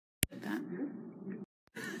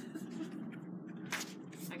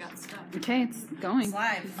got stuck. Okay, it's going. It's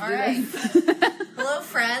live. All right. Hello,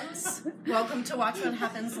 friends. Welcome to Watch What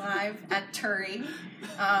Happens Live at Turing.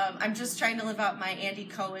 I'm just trying to live out my Andy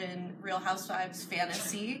Cohen Real Housewives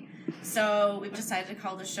fantasy. So we've decided to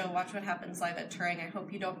call the show Watch What Happens Live at Turing. I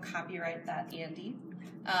hope you don't copyright that, Andy.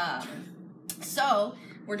 So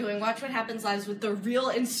we're doing Watch What Happens Live with the real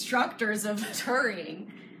instructors of Turing.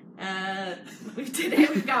 Today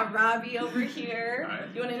we've got Robbie over here. Hi.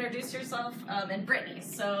 You want to introduce yourself? And Brittany.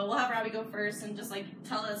 So we'll have Robbie go first and just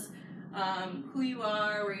tell us who you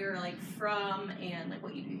are, where you're from, and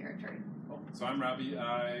what you do here at Turing. Cool. So I'm Robbie.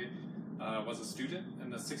 I was a student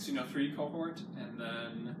in the 1603 cohort, and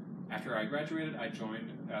then after I graduated, I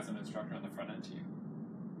joined as an instructor on the front end team.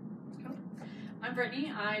 I'm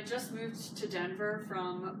Brittany. I just moved to Denver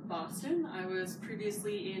from Boston. I was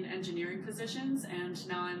previously in engineering positions, and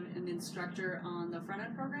now I'm an instructor on the front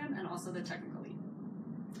end program and also the technical lead.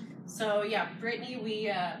 So yeah, Brittany,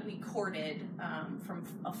 we courted from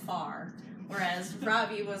afar, whereas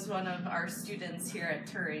Robbie was one of our students here at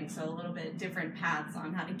Turing. So a little bit different paths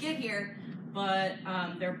on how to get here, but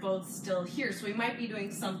they're both still here. So we might be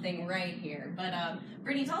doing something right here. But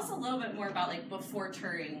Brittany, tell us a little bit more about before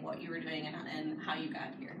Turing, what you were doing and how you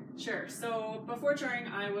got here. Sure. So before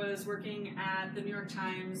Turing, I was working at the New York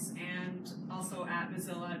Times and also at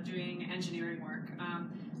Mozilla doing engineering work.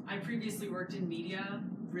 I previously worked in media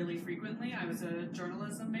really frequently. I was a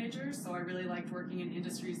journalism major, so I really liked working in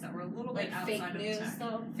industries that were a little bit outside fake of news, tech.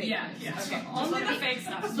 though? Fake Yeah, news. yeah. Okay. Only the fake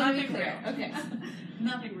stuff. Nothing real. Okay.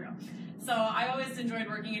 Nothing real. So I always enjoyed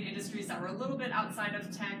working in industries that were a little bit outside of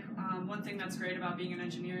tech. One thing that's great about being an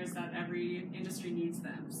engineer is that every industry needs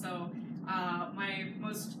them. So my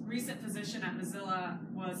most recent position at Mozilla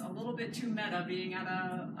was a little bit too meta, being at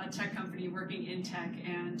a tech company working in tech,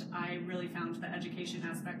 and I really found the education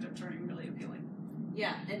aspect of Turing really appealing.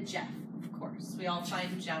 Yeah, and Jeff, of course. We all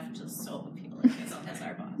find Jeff just so appealing as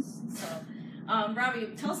our boss. So, Robbie,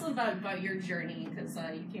 tell us a little about your journey, because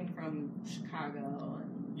you came from Chicago.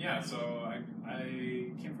 Yeah, so I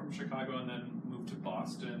came from Chicago and then moved to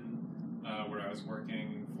Boston, where I was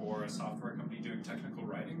working for a software company doing technical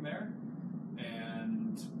writing there.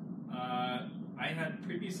 And I had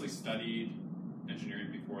previously studied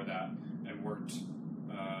engineering before that and worked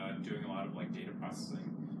doing a lot of data processing.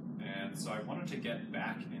 And so I wanted to get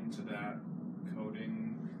back into that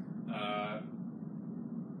coding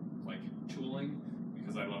tooling,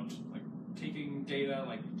 because I loved taking data,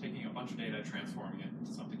 taking a bunch of data, transforming it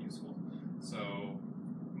into something useful. So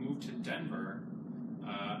moved to Denver,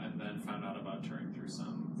 and then found out about Turing through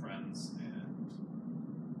some friends, and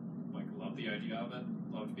loved the idea of it.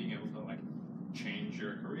 Loved being able to change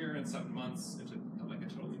your career in 7 months into a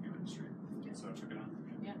totally new industry. Yeah. So I took it on.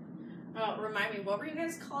 Yeah. Remind me, what were you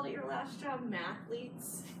guys called at your last job?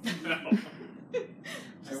 Mathletes? No.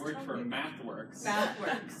 I worked for MathWorks.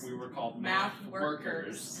 MathWorks. We were called Math Math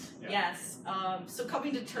workers. Yeah. Yes. So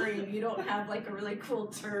coming to Turing, you don't have a really cool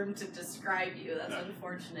term to describe you. That's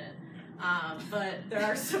unfortunate. But there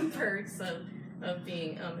are some perks of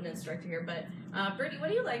being an instructor here. But Brittany, what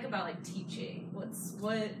do you like about teaching?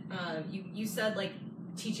 You said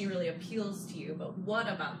teaching really appeals to you, but what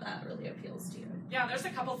about that really appeals to you? Yeah, there's a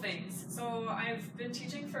couple things. So I've been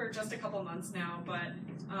teaching for just a couple months now, but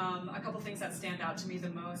a couple things that stand out to me the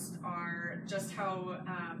most are just how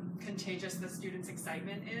contagious the students'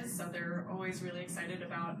 excitement is. So they're always really excited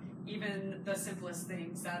about even the simplest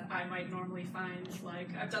things that I might normally find,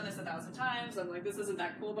 I've done this 1,000 times, I'm this isn't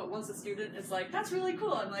that cool, but once a student is that's really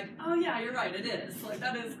cool, I'm oh yeah, you're right, it is.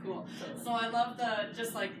 That is cool. So I love the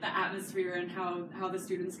atmosphere and how the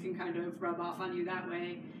students can kind of rub off on you that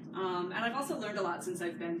way. And I've also learned a lot since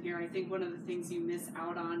I've been here. I think one of the things you miss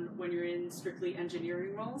out on when you're in strictly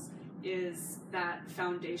engineering roles is that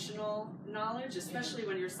foundational knowledge, especially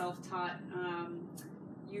when you're self-taught.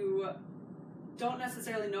 You don't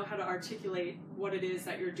necessarily know how to articulate what it is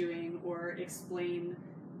that you're doing or explain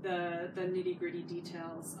the nitty-gritty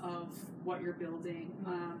details of what you're building.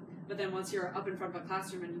 But then once you're up in front of a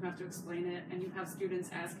classroom and you have to explain it, and you have students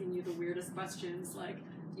asking you the weirdest questions,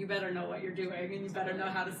 you better know what you're doing and you better know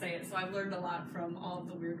how to say it. So I've learned a lot from all of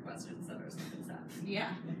the weird questions that our students have. Yeah,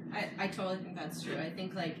 I totally think that's true. I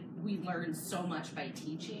think we learn so much by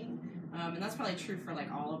teaching, and that's probably true for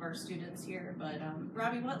all of our students here. But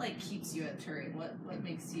Robbie, what keeps you at Turing? What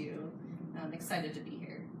makes you excited to be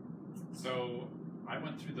here? So I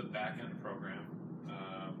went through the back-end program,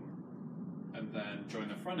 and then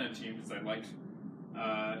joined the front-end team because I liked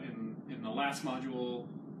in the last module.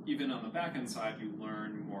 Even on the back-end side, you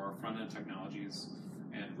learn more front-end technologies,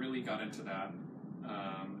 and really got into that.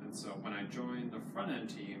 And so when I joined the front-end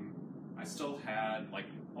team, I still had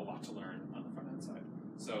a lot to learn on the front-end side.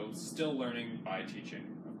 So still learning by teaching,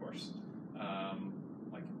 of course.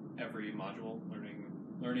 Like every module,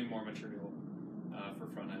 learning more material for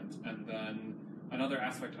front end. And then another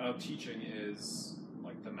aspect of teaching is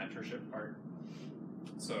like the mentorship part.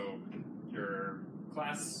 So your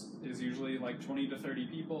class is usually like 20 to 30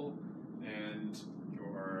 people, and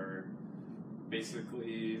you're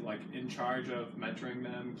basically like in charge of mentoring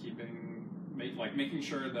them, making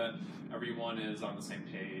sure that everyone is on the same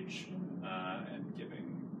page, and giving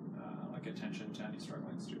like attention to any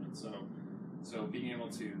struggling students. So being able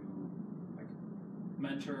to like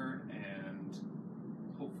mentor and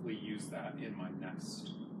hopefully use that in my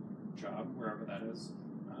next job, wherever that is,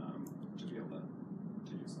 to be able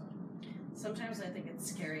to use that. Sometimes I think it's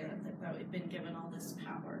scary that we've been given all this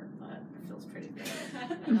power, but it feels pretty good.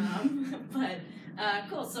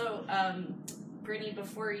 Cool. So, Brittany,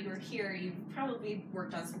 before you were here, you probably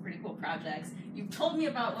worked on some pretty cool projects. You've told me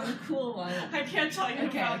about one cool one. I can't tell you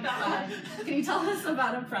about that one. Can you tell us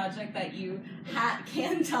about a project that you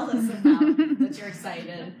can tell us about that you're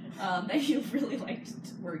excited, that you really liked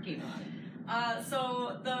working on?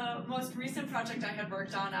 So the most recent project I had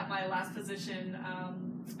worked on at my last position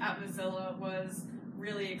at Mozilla was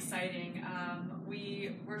really exciting.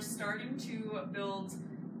 We were starting to build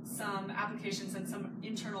some applications and some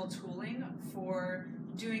internal tooling for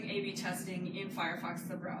doing A/B testing in Firefox,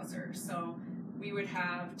 the browser. So we would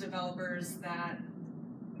have developers that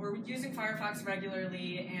were using Firefox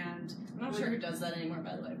regularly and I'm not sure who does that anymore,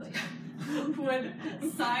 by the way, but would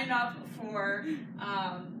sign up for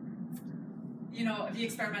the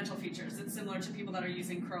experimental features. It's similar to people that are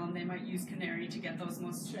using Chrome. They might use Canary to get those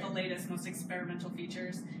the latest, most experimental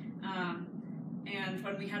features. And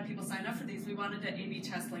when we had people sign up for these, we wanted to A/B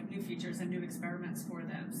test like new features and new experiments for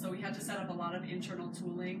them. So we had to set up a lot of internal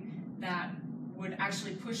tooling that would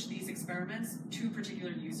actually push these experiments to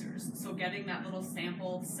particular users. So getting that little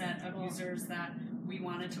sample set of users that we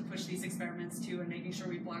wanted to push these experiments to and making sure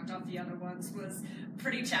we blocked off the other ones was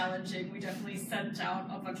pretty challenging. We definitely sent out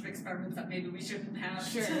a bunch of experiments that maybe we shouldn't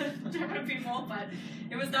have to different people, but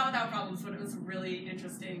it was not without problems, but it was really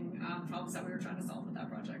interesting problems that we were trying to solve with that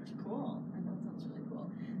project. Cool. I thought that was really cool.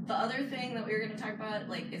 The other thing that we were going to talk about,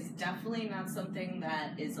 is definitely not something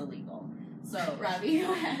that is illegal. So, Robbie,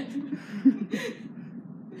 go ahead.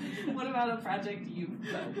 What about a project you've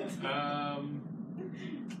built?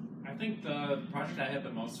 I think the project I had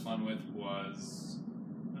the most fun with was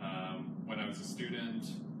when I was a student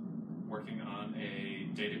working on a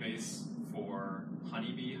database for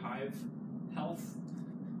honeybee hive health.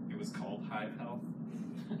 It was called Hive Health.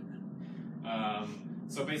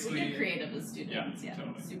 So basically, we get creative as students. Yeah,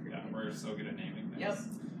 totally. Super creative. We're so good at naming things. Yep.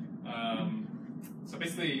 So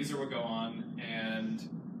basically, a user would go on and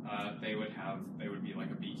they would be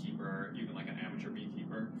like a beekeeper, even like an amateur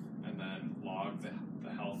beekeeper, and then log the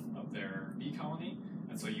health of their bee colony.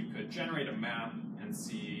 And so you could generate a map and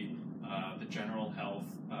see the general health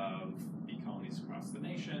of bee colonies across the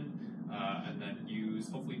nation, and then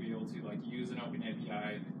hopefully be able to use an open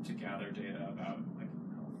API to gather data about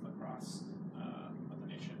health across the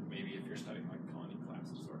nation. Maybe if you're studying colony collapse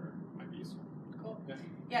disorder, it might be useful. Cool.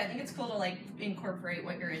 Yeah, I think it's cool to incorporate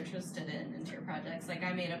what you're interested in into your projects.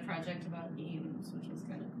 I made a project about games, which was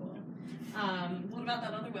kind of cool. What about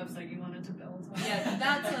that other website you wanted to build? Yeah,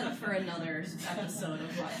 that's for another episode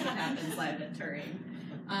of What Happens Live at Turing.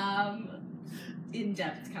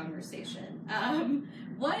 In-depth conversation.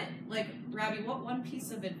 Robbie, what one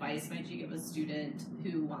piece of advice might you give a student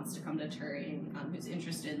who wants to come to Turing, who's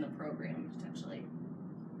interested in the program potentially?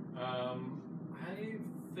 I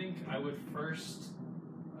think I would first,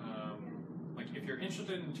 if you're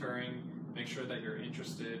interested in Turing, make sure that you're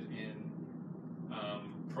interested in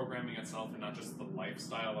programming itself and not just the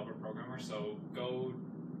lifestyle of a programmer. So go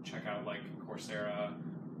check out Coursera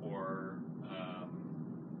or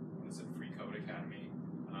Free Code Academy.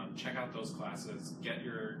 Check out those classes. Get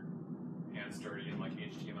your hands dirty in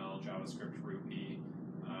HTML, JavaScript, Ruby,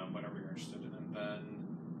 whatever you're interested in, and then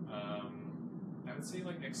I would say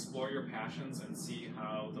explore your passions and see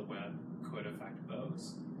how the web could affect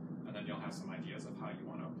those, and then you'll have some ideas of how you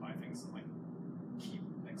want to apply things and keep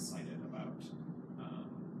excited about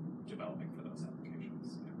developing for those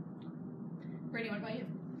applications. Yeah. Brittany, what about you?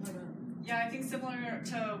 Yeah, I think similar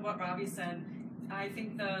to what Robbie said, I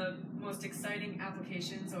think the most exciting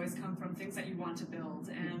applications always come from things that you want to build,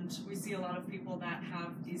 and we see a lot of people that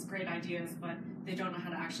have these great ideas, but they don't know how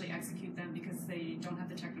to actually execute them because they don't have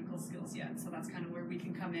the technical skills yet. So that's kind of where we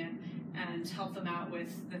can come in and help them out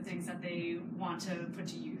with the things that they want to put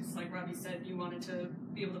to use. Like Robbie said, you wanted to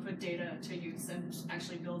be able to put data to use and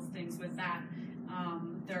actually build things with that.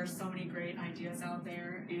 There are so many great ideas out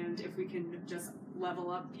there, and if we can just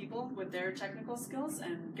level up people with their technical skills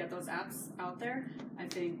and get those apps out there, I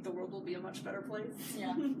think the world will be a much better place.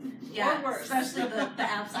 Yeah. Or worse. Especially the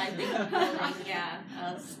apps I think of building.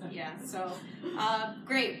 Yeah. So,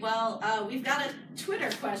 great. Well, we've got a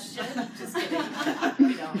Twitter question. Just kidding.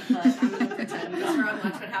 We don't, but I'm going to pretend because we're on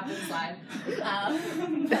Watch What Happens Live.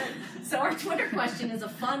 So our Twitter question is a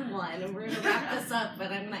fun one, and we're going to wrap this up,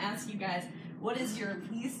 but I'm going to ask you guys, what is your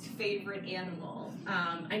least favorite animal?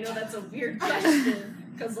 I know that's a weird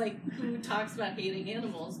question, because, like, who talks about hating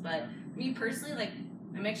animals? But me personally, like,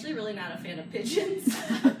 I'm actually really not a fan of pigeons.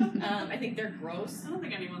 I think they're gross. I don't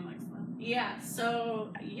think anyone likes them. Yeah,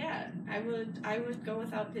 so, yeah, I would go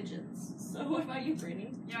without pigeons. So what about you,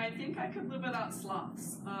 Brittany? Yeah, I think I could live without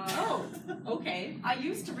sloths. Okay. I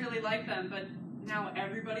used to really like them, but now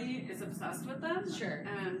everybody is obsessed with them. Sure.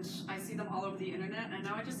 And I see them all over the internet, and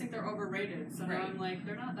now I just think they're overrated. So now I'm like,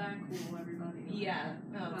 they're not that cool, everybody. Yeah,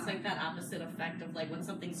 no, it's like that opposite effect of, like, when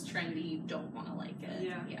something's trendy, you don't want to like it.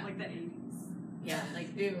 Yeah, like the 80s. Yeah,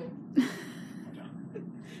 like, ew.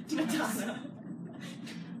 Madonna.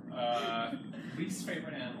 Least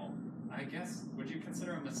favorite animal? I guess, would you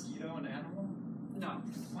consider a mosquito an animal? No.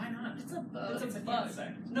 Why not? It's a bug. It's a an bug.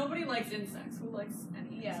 insect. Nobody likes insects. Who likes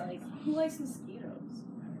any Yeah, insects? like, who likes mosquitoes?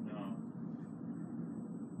 I don't know.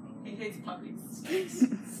 He hates puppies. Snakes.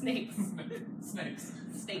 Snakes. Snakes.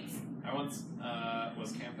 Snakes. I once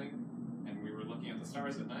was camping, and we were looking at the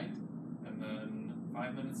stars at night, and then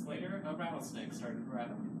 5 minutes later, a rattlesnake started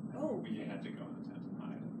rattling. Oh. We had to go in the tent and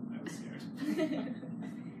hide. I was scared.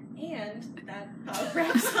 And that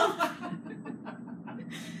wraps up.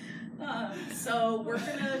 So we're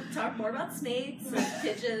going to talk more about snakes and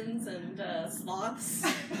pigeons and sloths.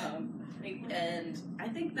 And I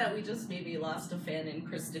think that we just maybe lost a fan in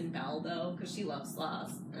Kristen Bell, though, because she loves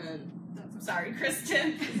sloths. And sorry,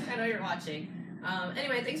 Kristen. I know you're watching.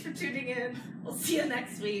 Anyway, thanks for tuning in. We'll see you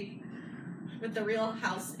next week with the Real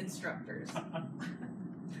House Instructors.